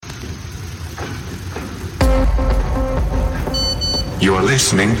You are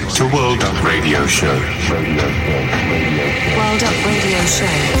listening to World Up Radio Show. World Up Radio Show.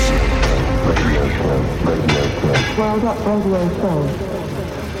 World Up Radio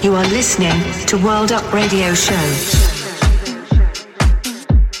Show. You are listening to World Up Radio Show.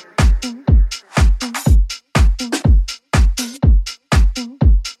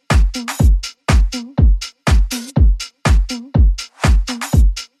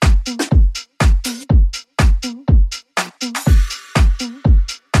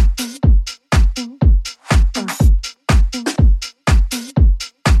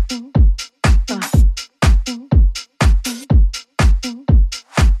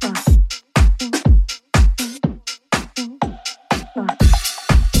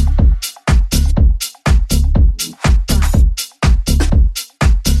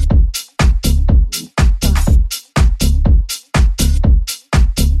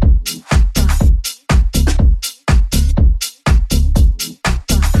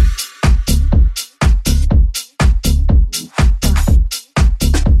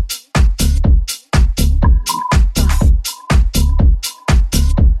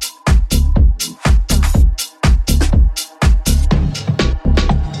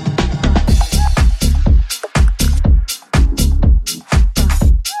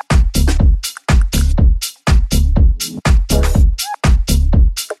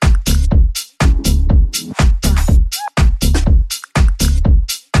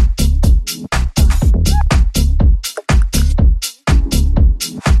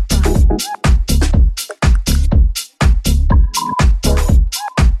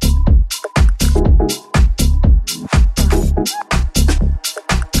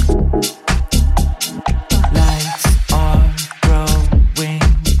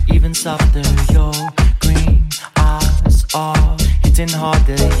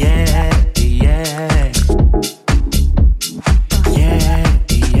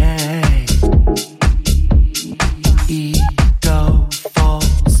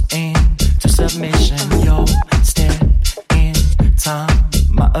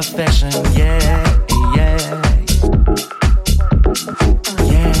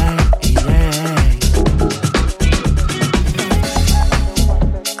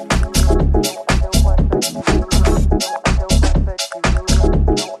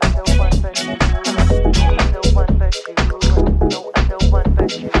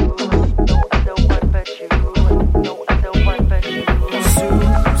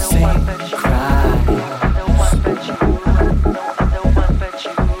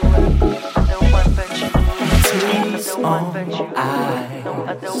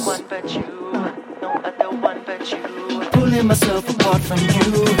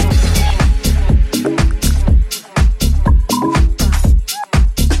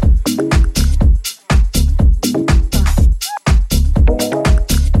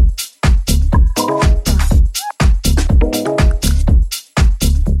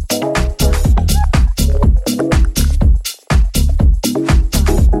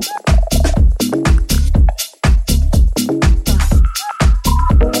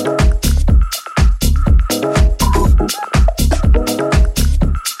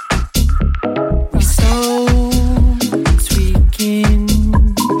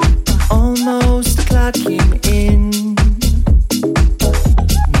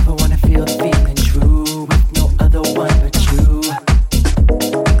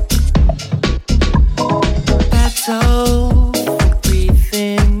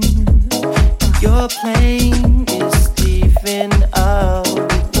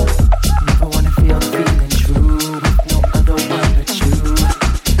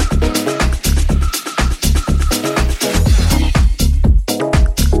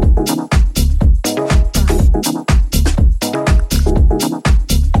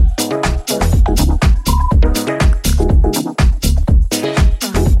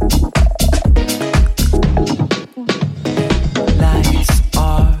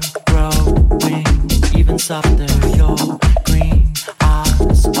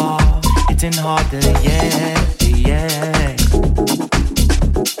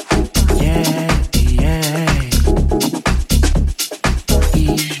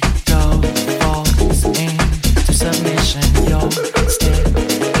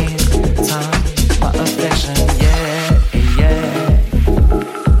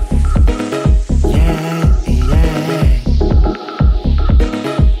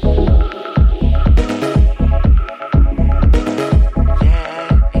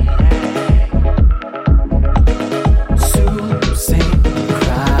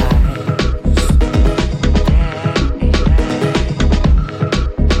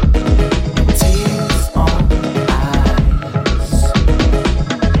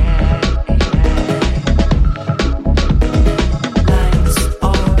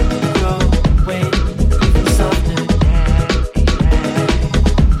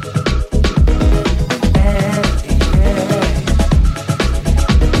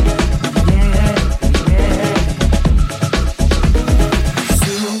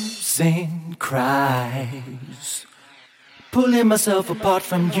 myself apart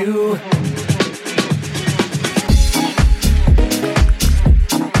from you.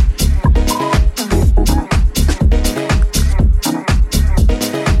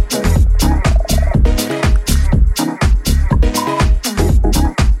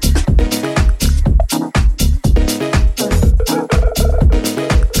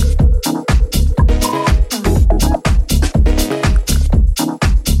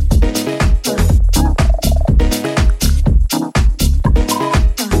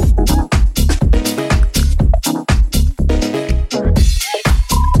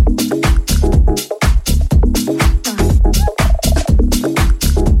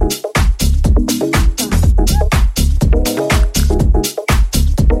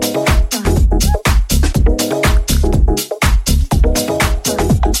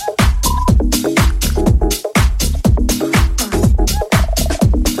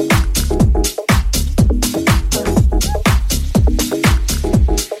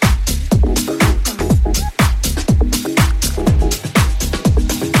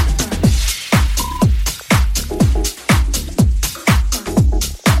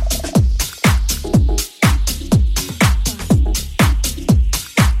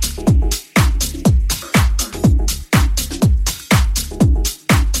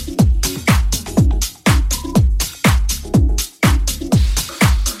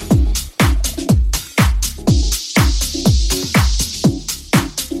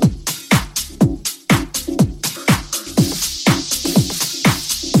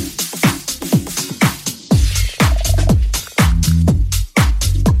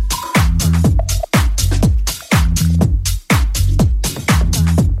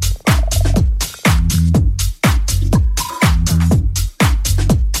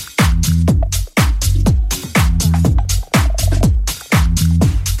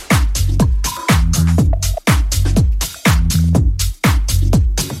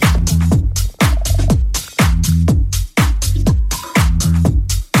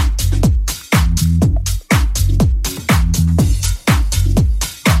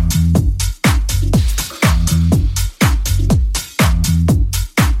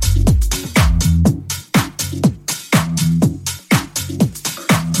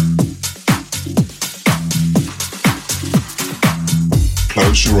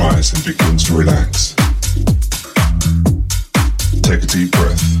 Close your eyes and begin to relax. Take a deep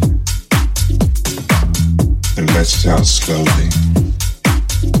breath and let it out slowly.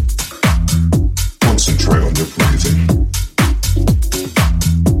 Concentrate on your breathing.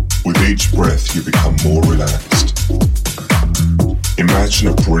 With each breath you become more relaxed. Imagine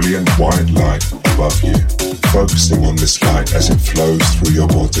a brilliant white light above you, focusing on this light as it flows through your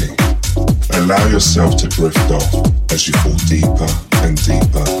body. Allow yourself to drift off as you fall deeper and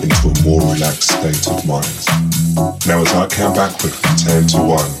deeper into a more relaxed state of mind. Now as I count backward from 10 to 1,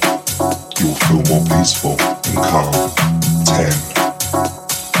 you will feel more peaceful and calm. 10,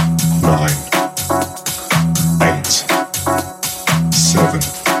 9, 8, 7,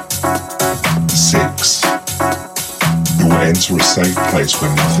 6. You will enter a safe place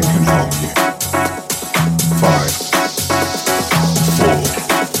where nothing can harm you. 5, 4,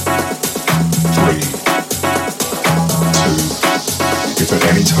 3, 2. If at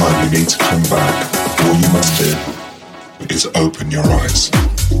any time you need to come back, all you must do is open your eyes.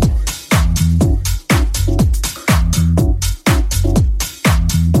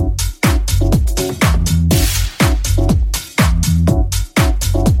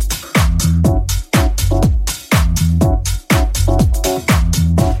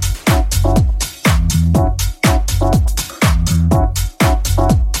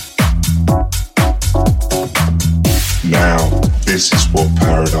 This is what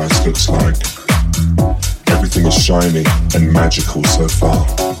paradise looks like. Everything is shiny and magical so far.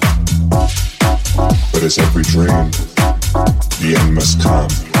 But as every dream, the end must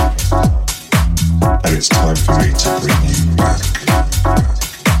come. And it's time for me to bring you back.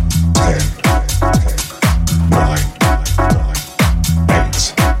 10, 9, 8,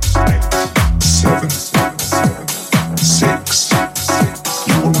 7, 6.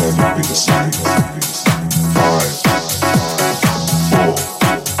 You will never be the same. 5, 4,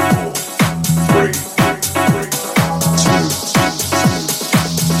 3, 2,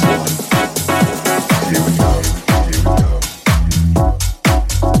 1. Here we go.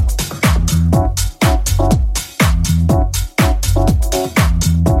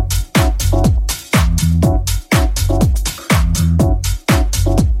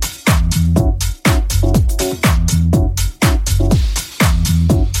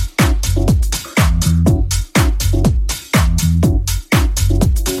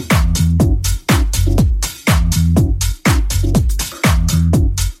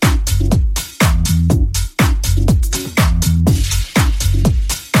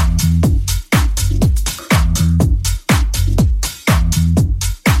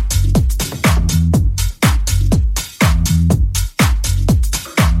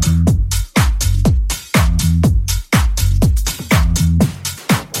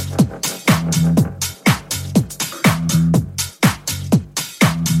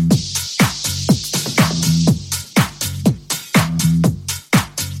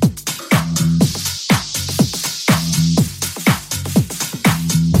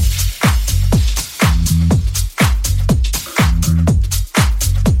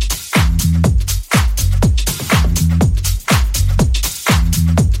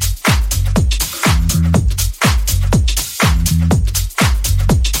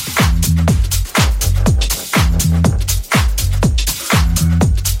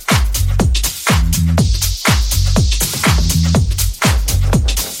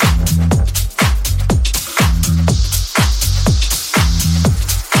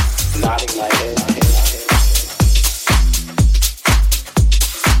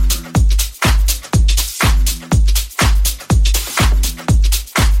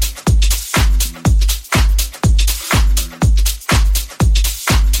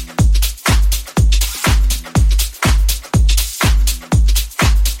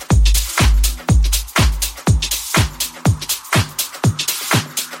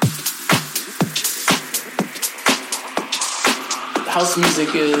 House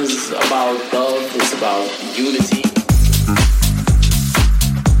music is about love, it's about unity.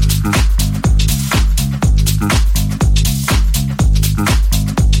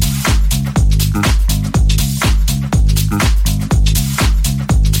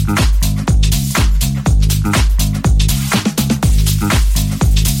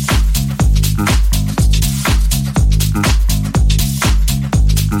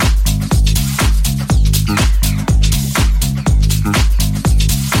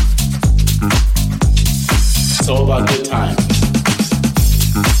 It's all about good times.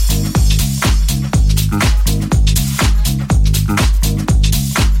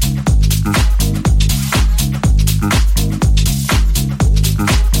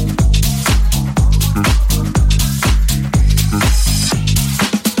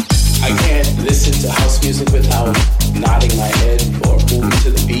 I can't listen to house music without nodding my head or moving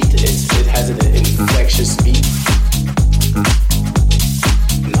to the beat. It has an infectious beat.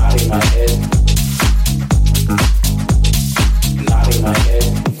 Nodding my head. Nodding my head.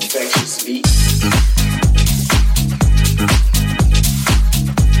 Infectious beat.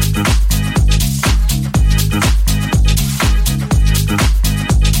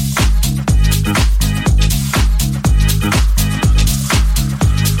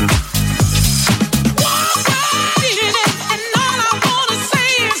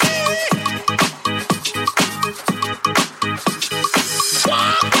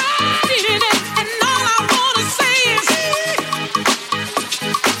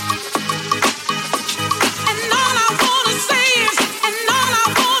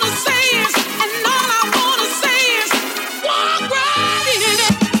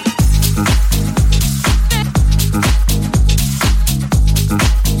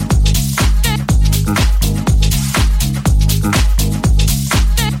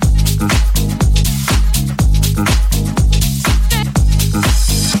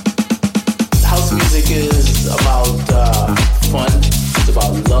 House music is about fun, it's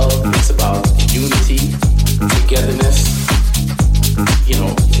about love, it's about unity, togetherness, you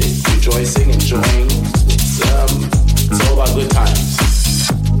know, rejoicing, enjoying. It's all about good times.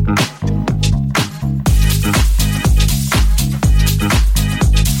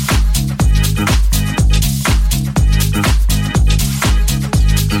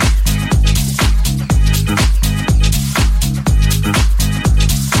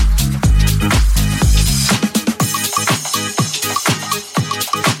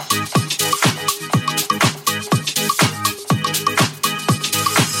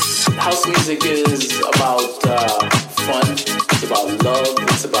 House music is about fun, it's about love,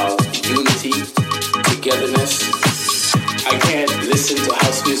 it's about unity, togetherness. I can't listen to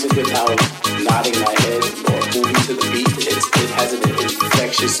house music without nodding my head or moving to the beat. It has an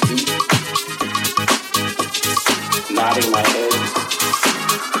infectious beat. Nodding my head.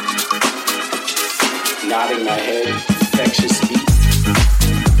 Nodding my head, infectious beat.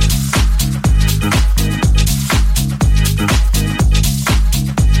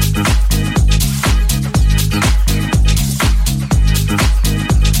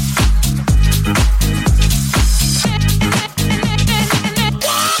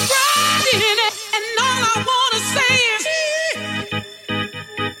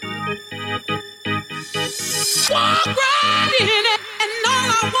 Walk right in it, and all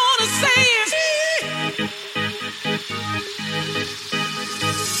I wanna say is,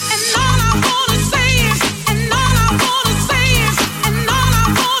 and all I wanna say is, and all I wanna say is, and all I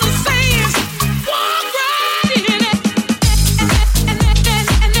wanna say is, walk right in it.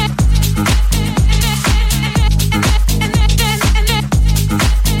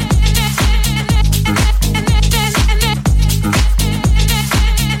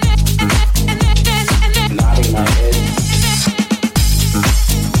 Nodding my head.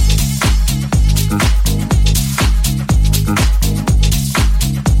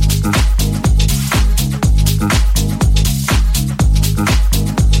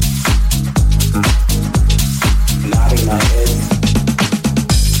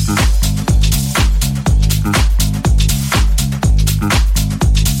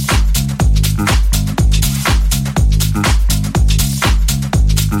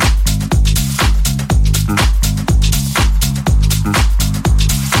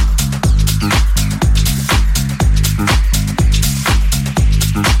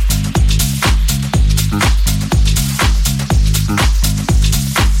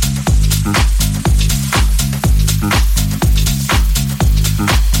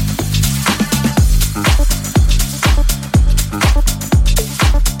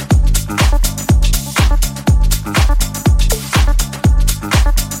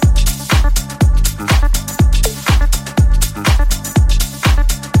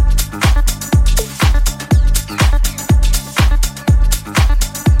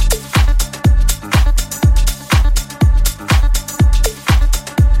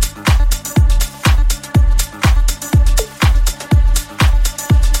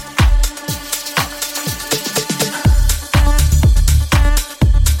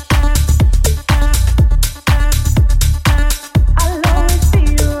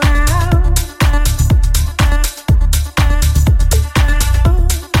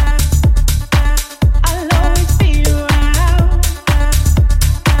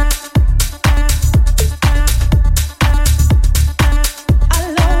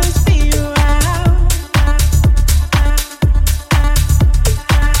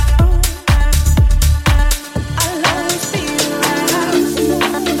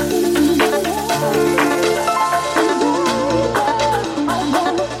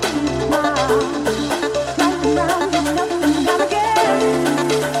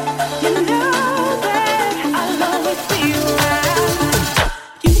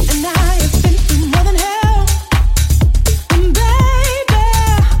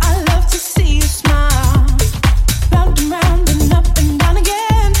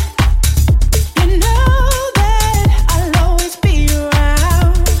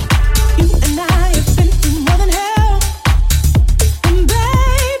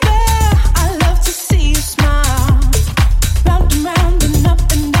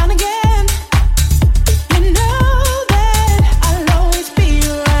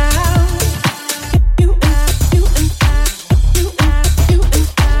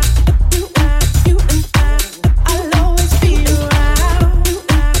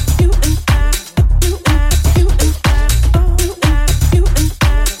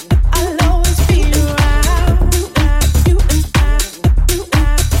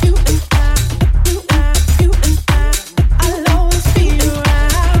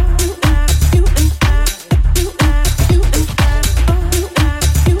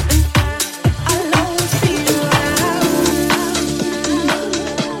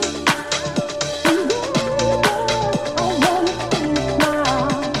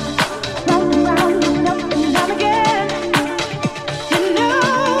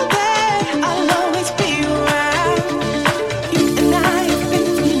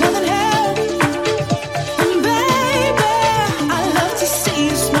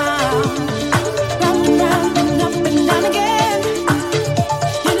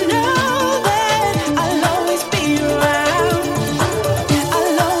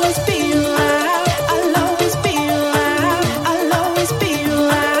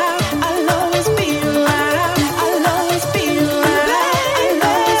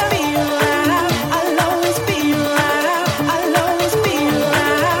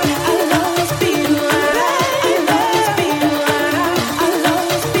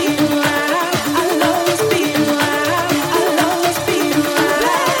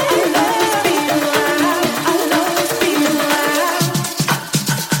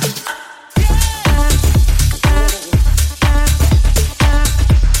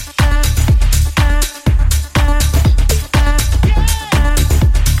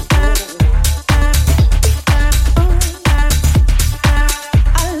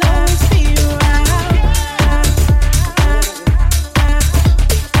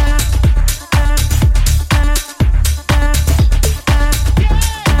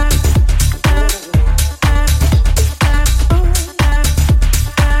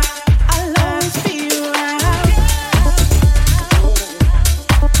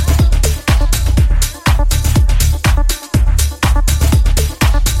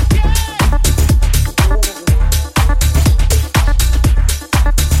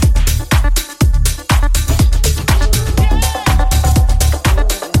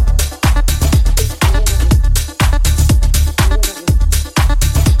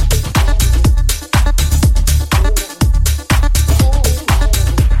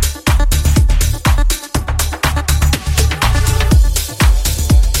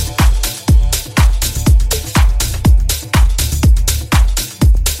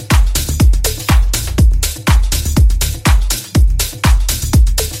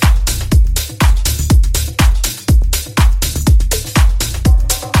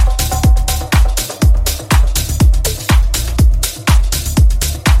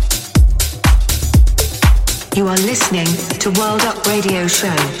 listening to World Up Radio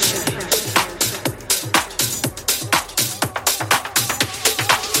Show.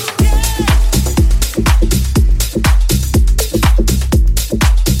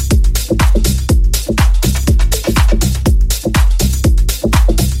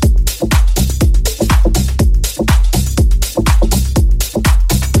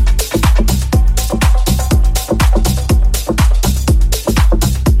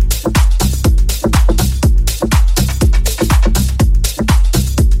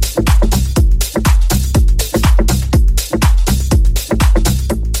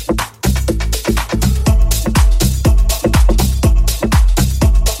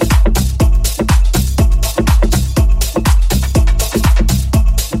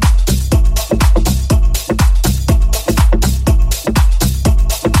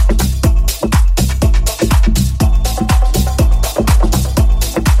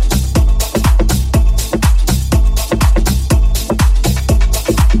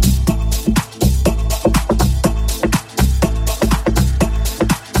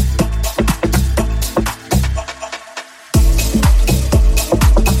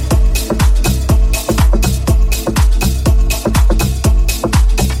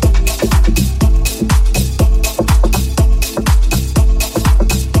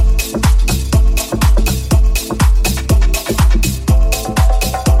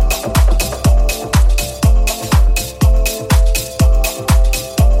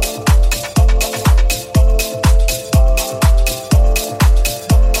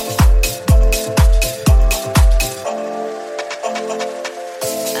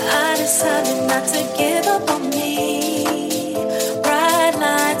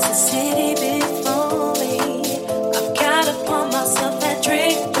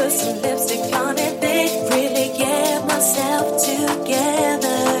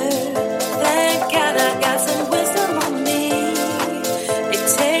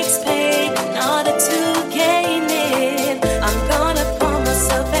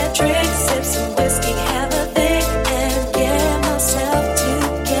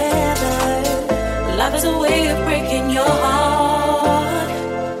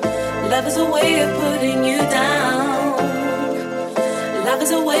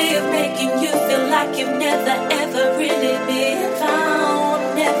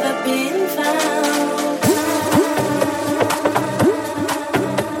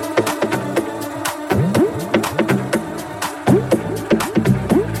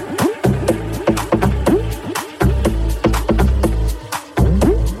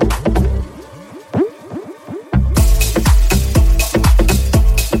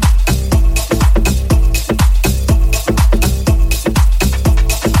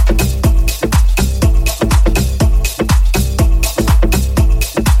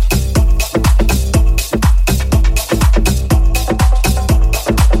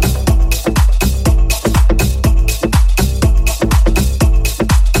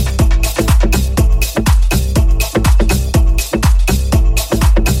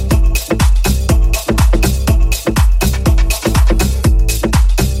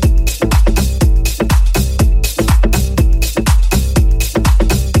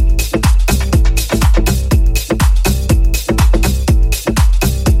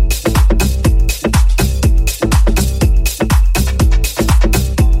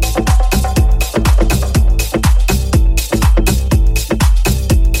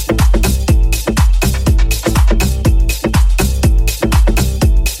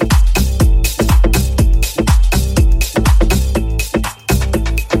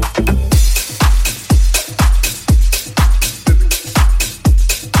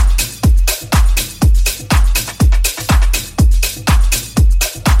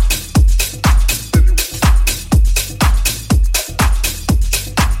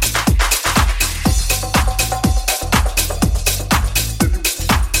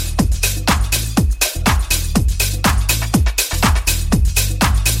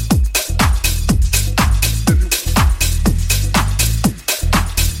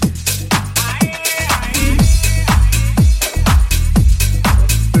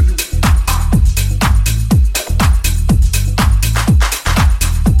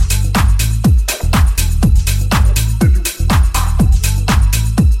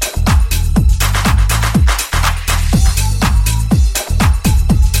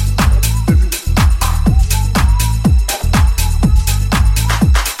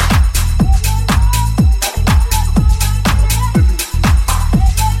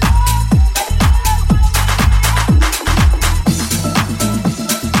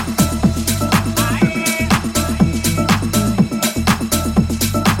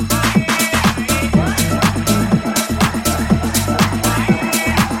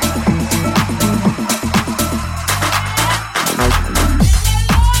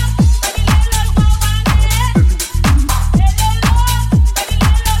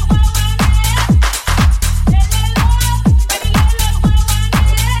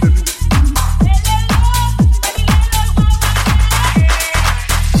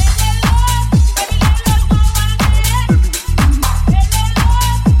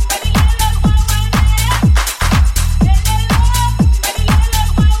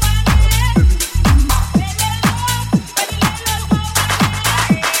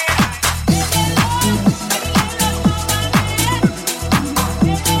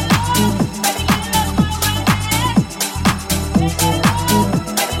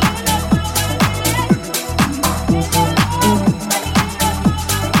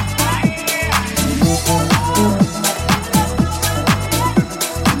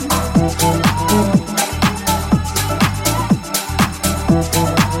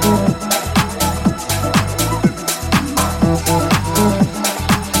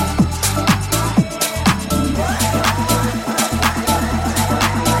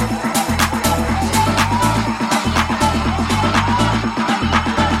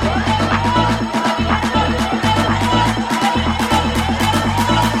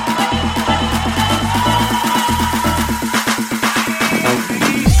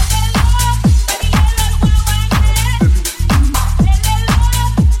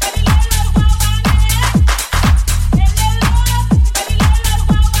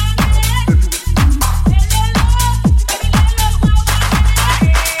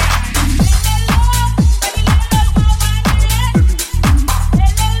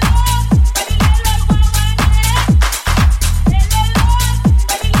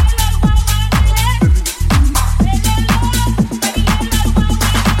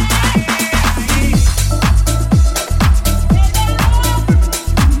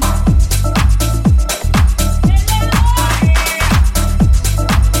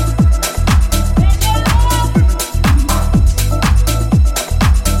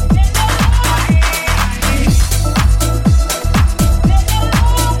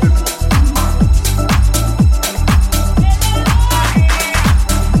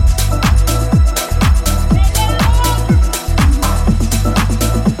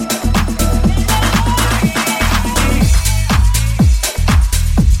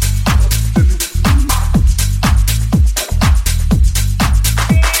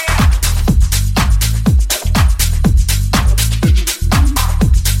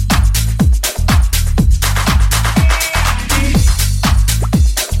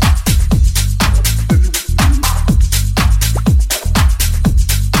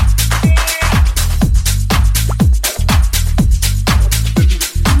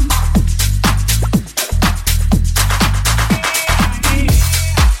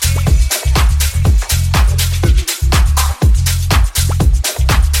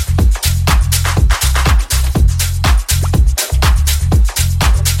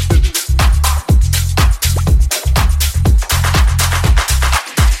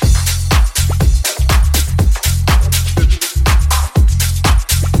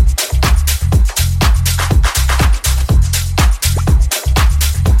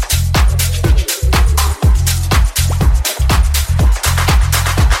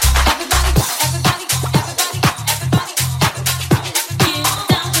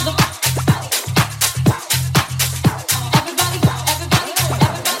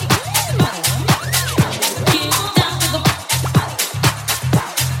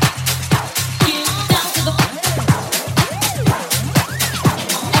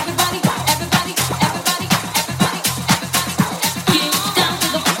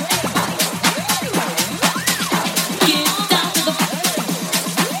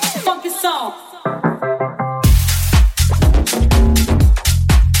 song.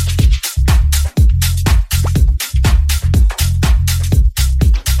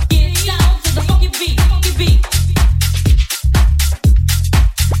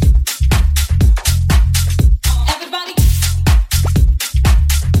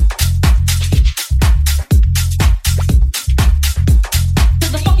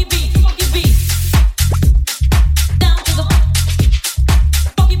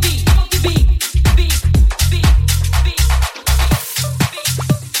 Beat.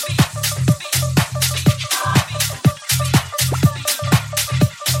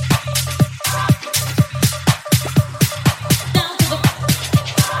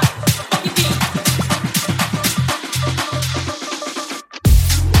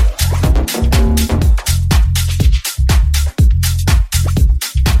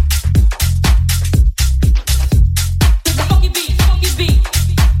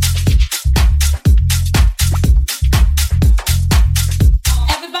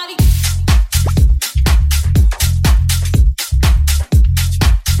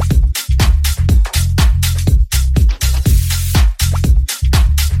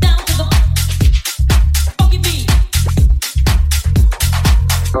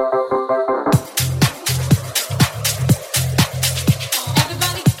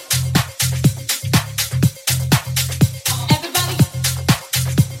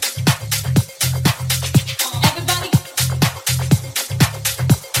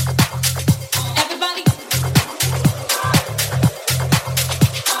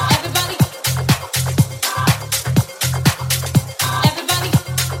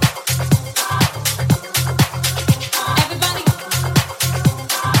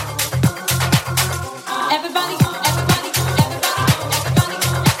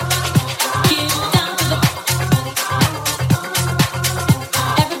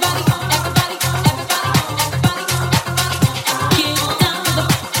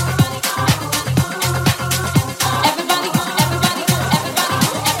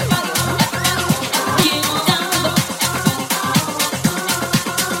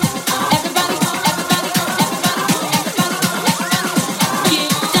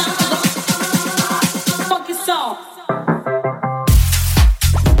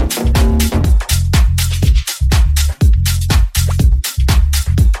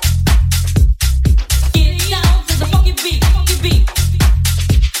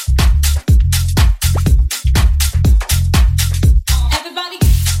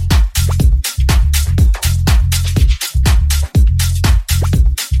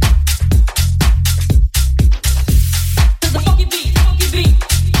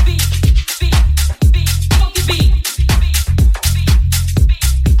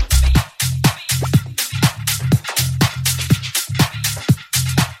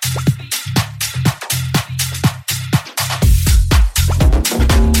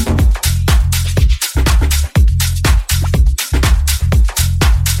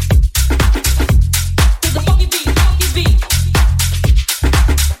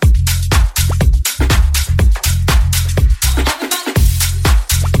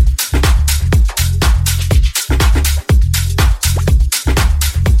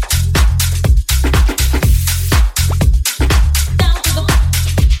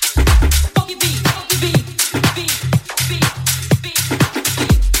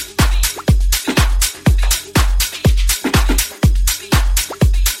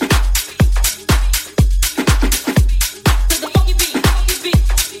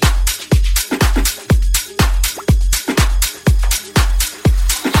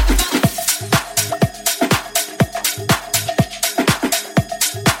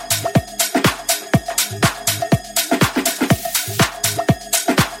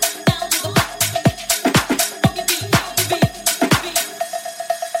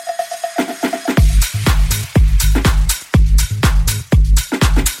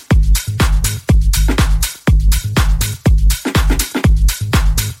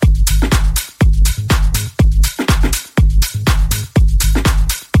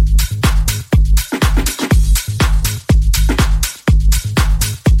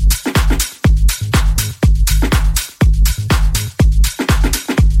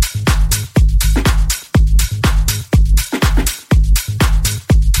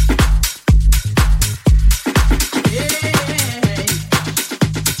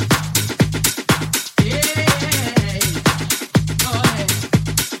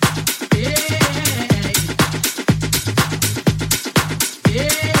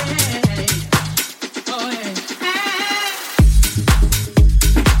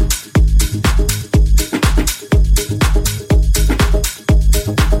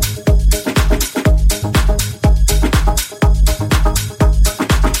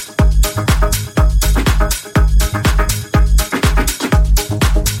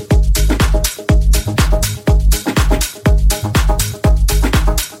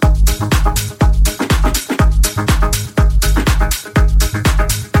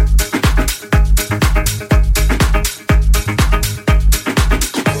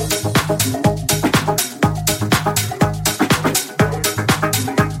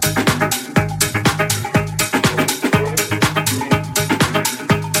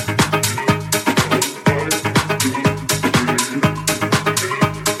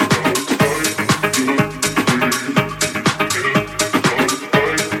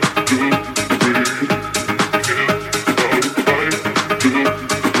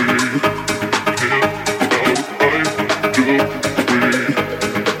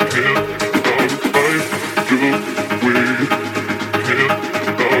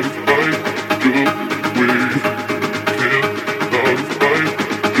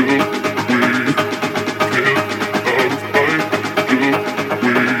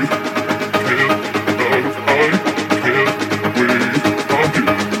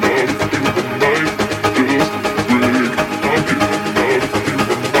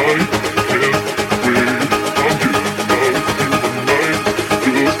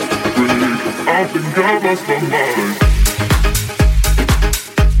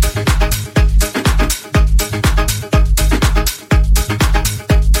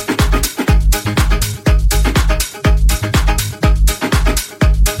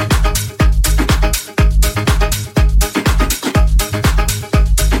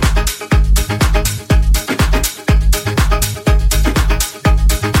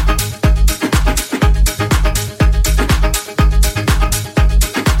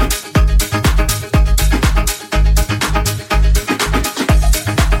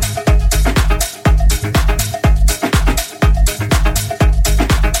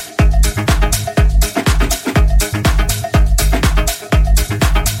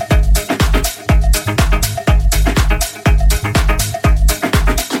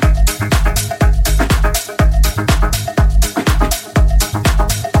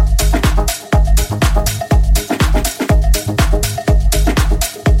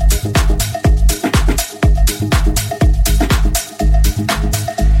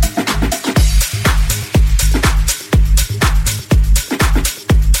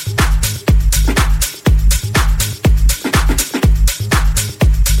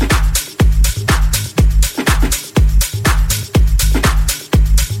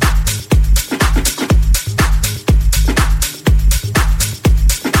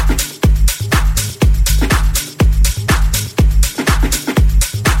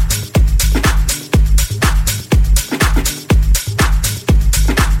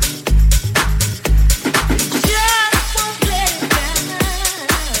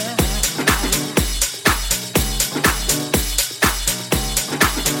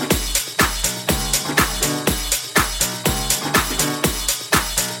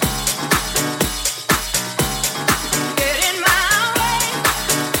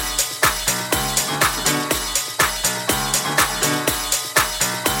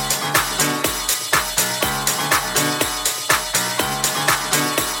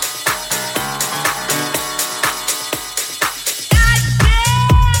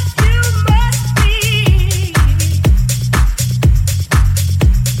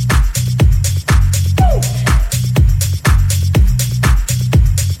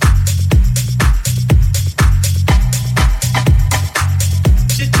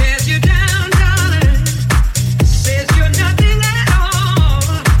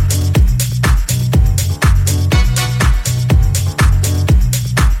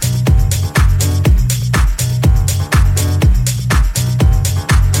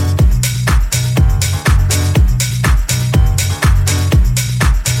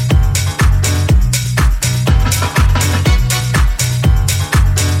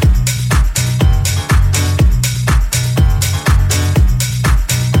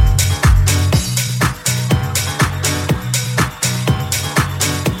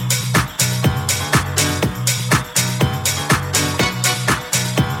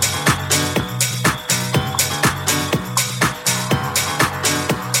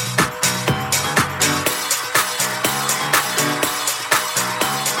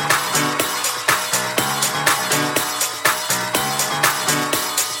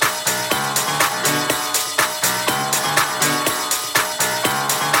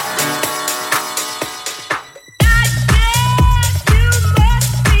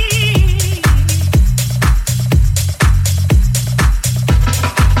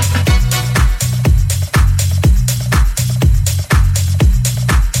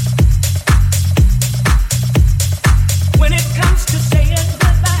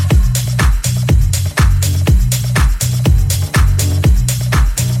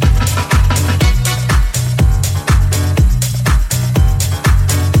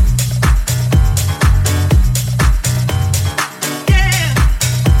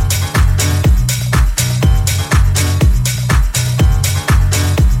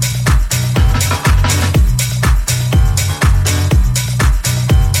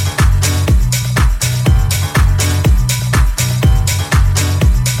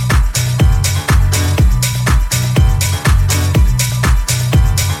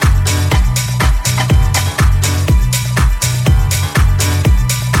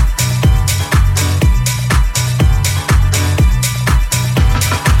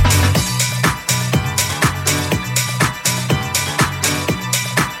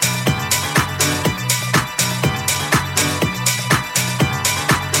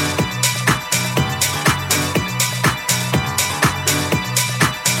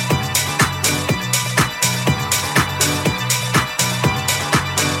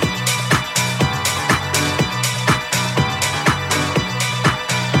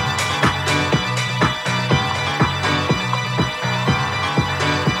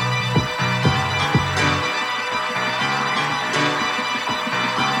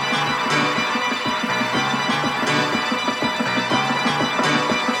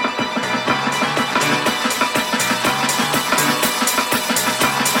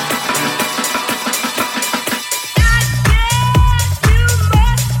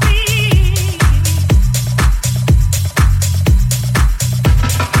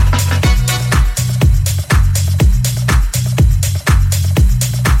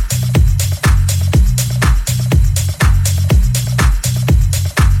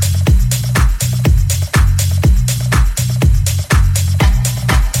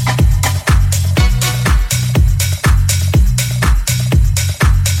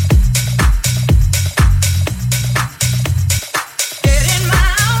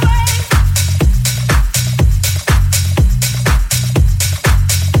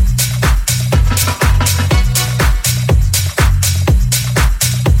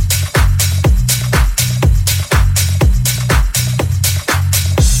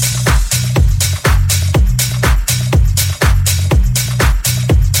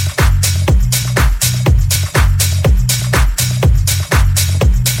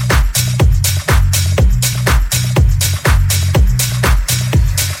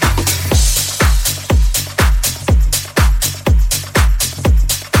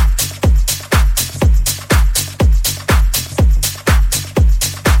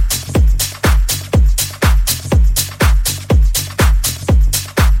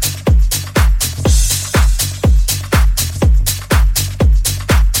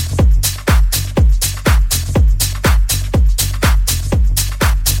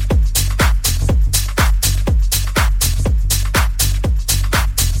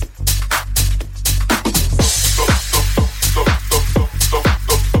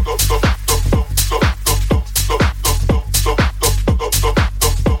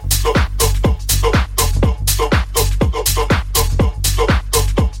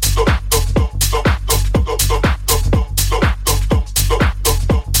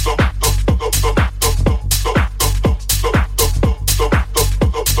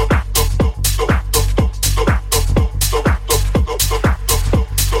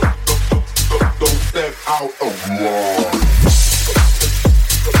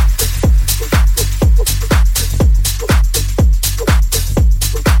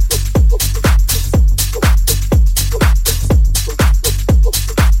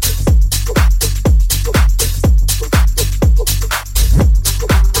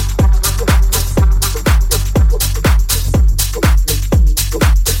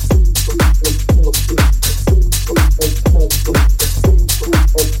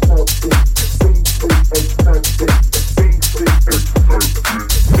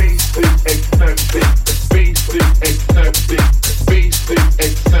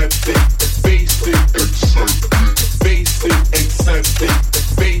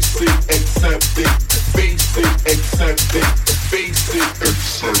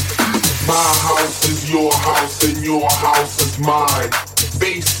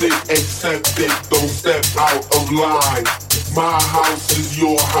 of line. My house is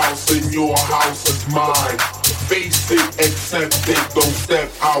your house and your house is mine. Face it, accept it, don't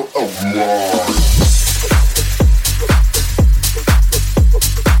step out of line.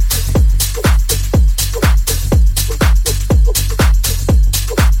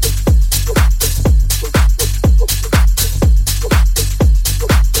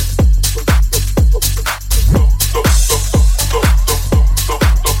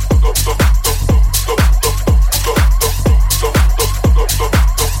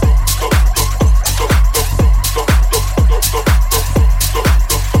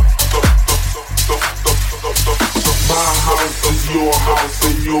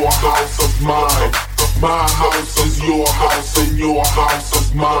 My house is your house and your house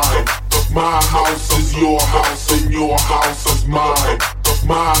is mine. My house is your house and your house is mine.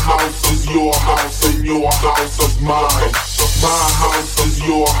 My house is your house and your house is mine. My house is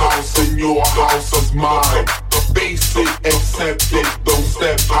your house and your house is mine. Face it, accept it, don't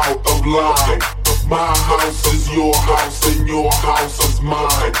step out of line. My house is your house and your house is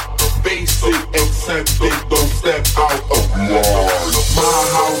mine. Face it, accept it, don't step out of line. My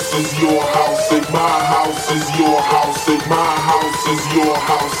house is your house and my house is your house and my house is your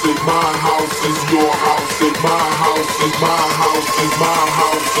house and my house is your house and my house is my house and my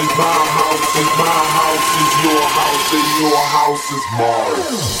house is my house and my house is your house and your house is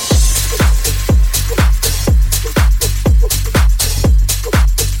mine.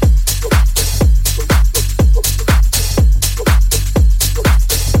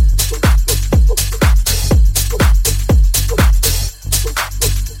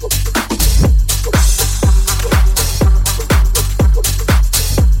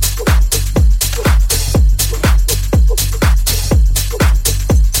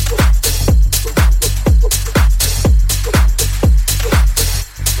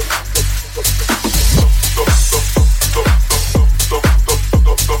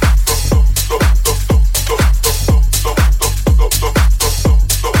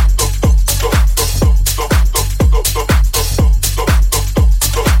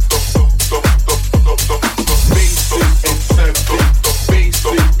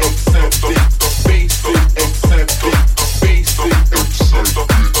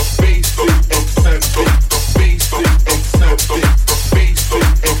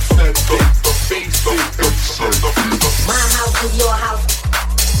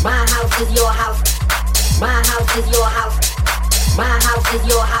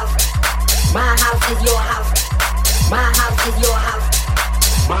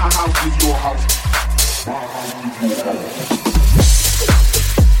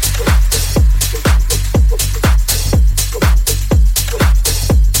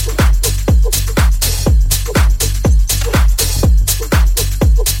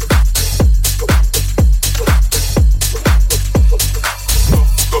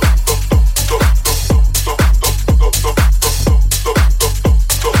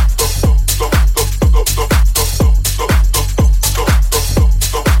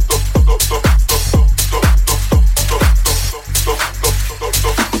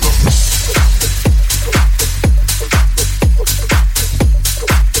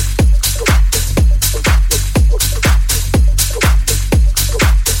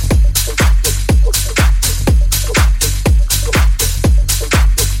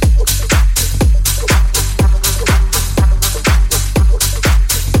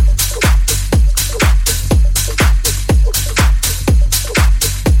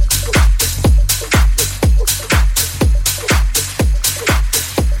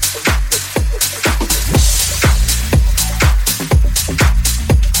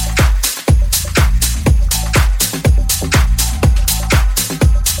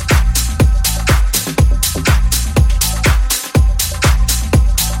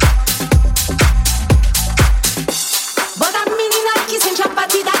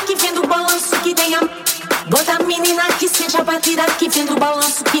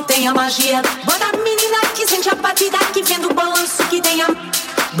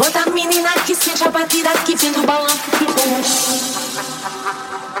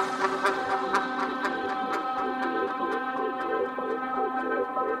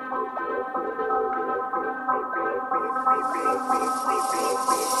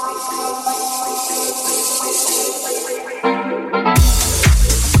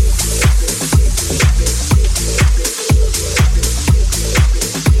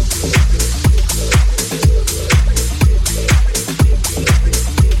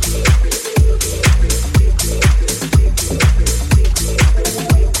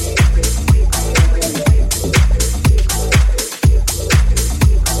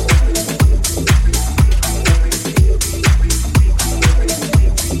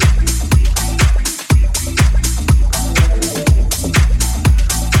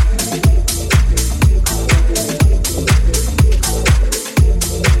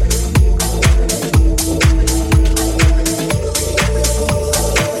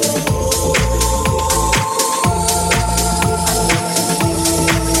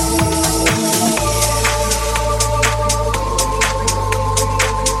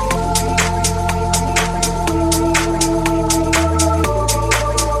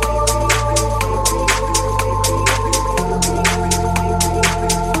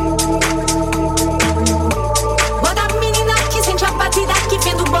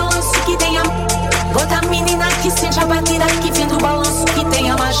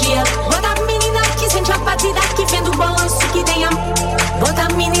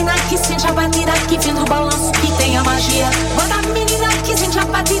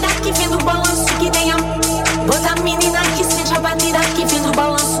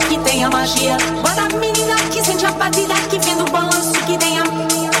 magia. Bota a menina que sente a batida, que vem do balanço que tem a.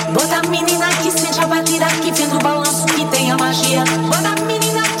 Bota a menina que sente a batida, que vem do balanço que tem a magia. Bota a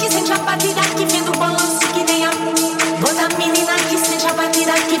menina que sente a batida, que vem do balanço que tem a. Bota a menina que sente a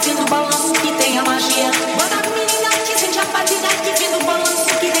batida, que vem do balanço que tem a magia. Bota a menina que sente a batida, que vem do balanço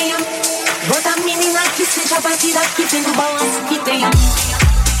que tem a. Bota a menina que sente a batida, que vem do balanço que tem a.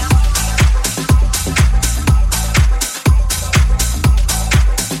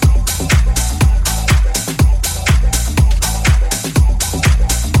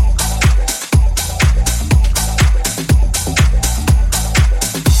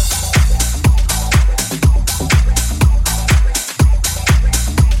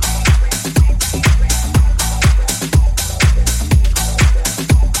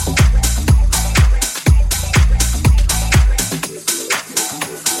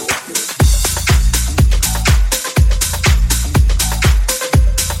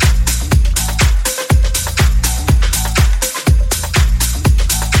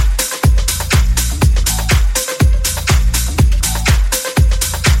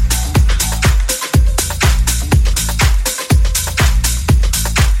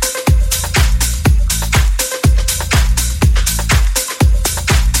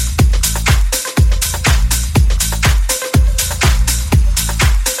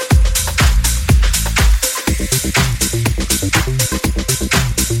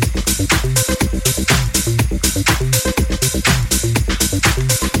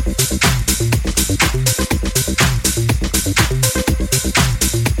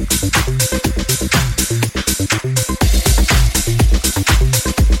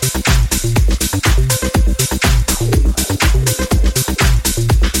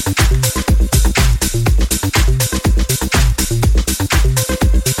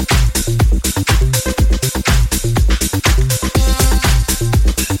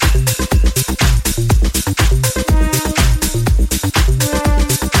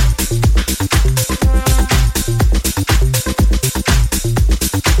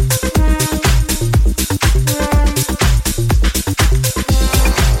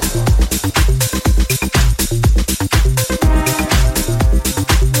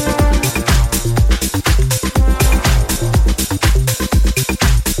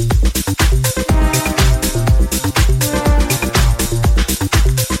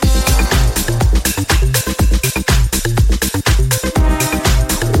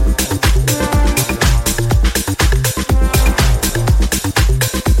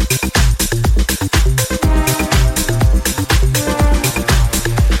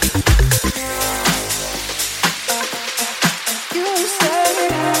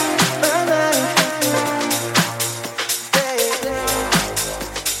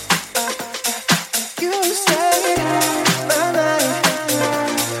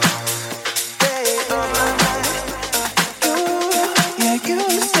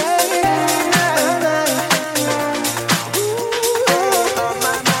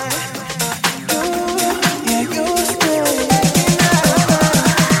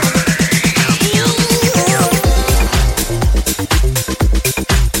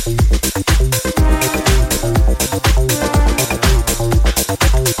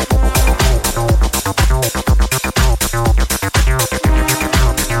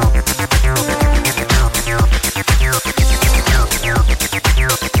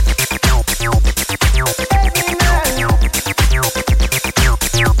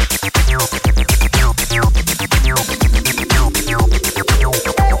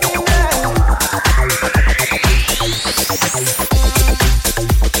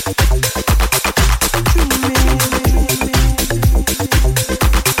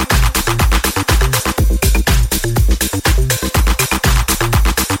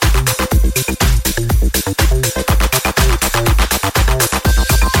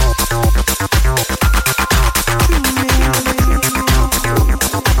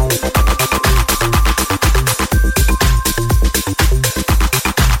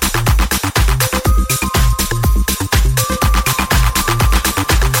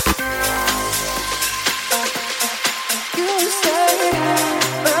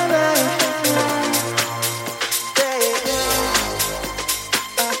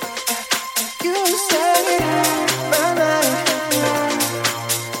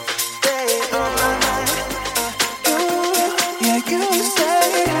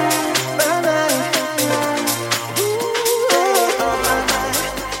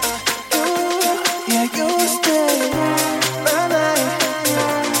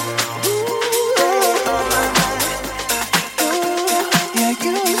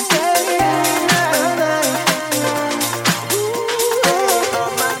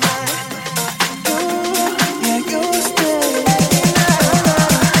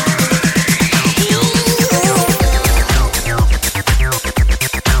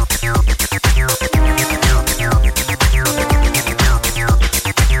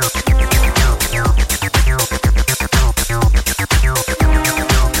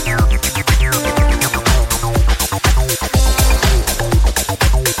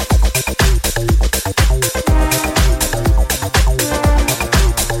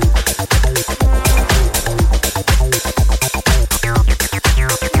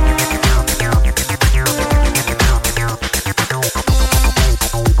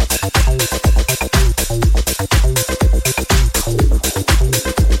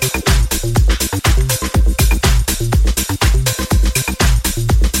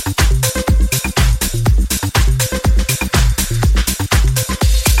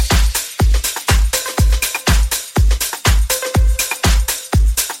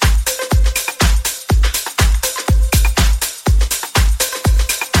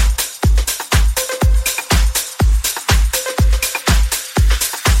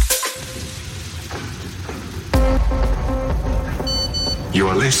 You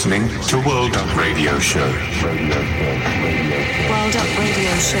are listening to World Up Radio Show. World Up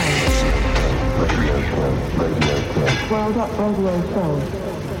Radio Show. World Up Radio Show.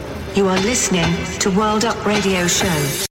 You are listening to World Up Radio Show.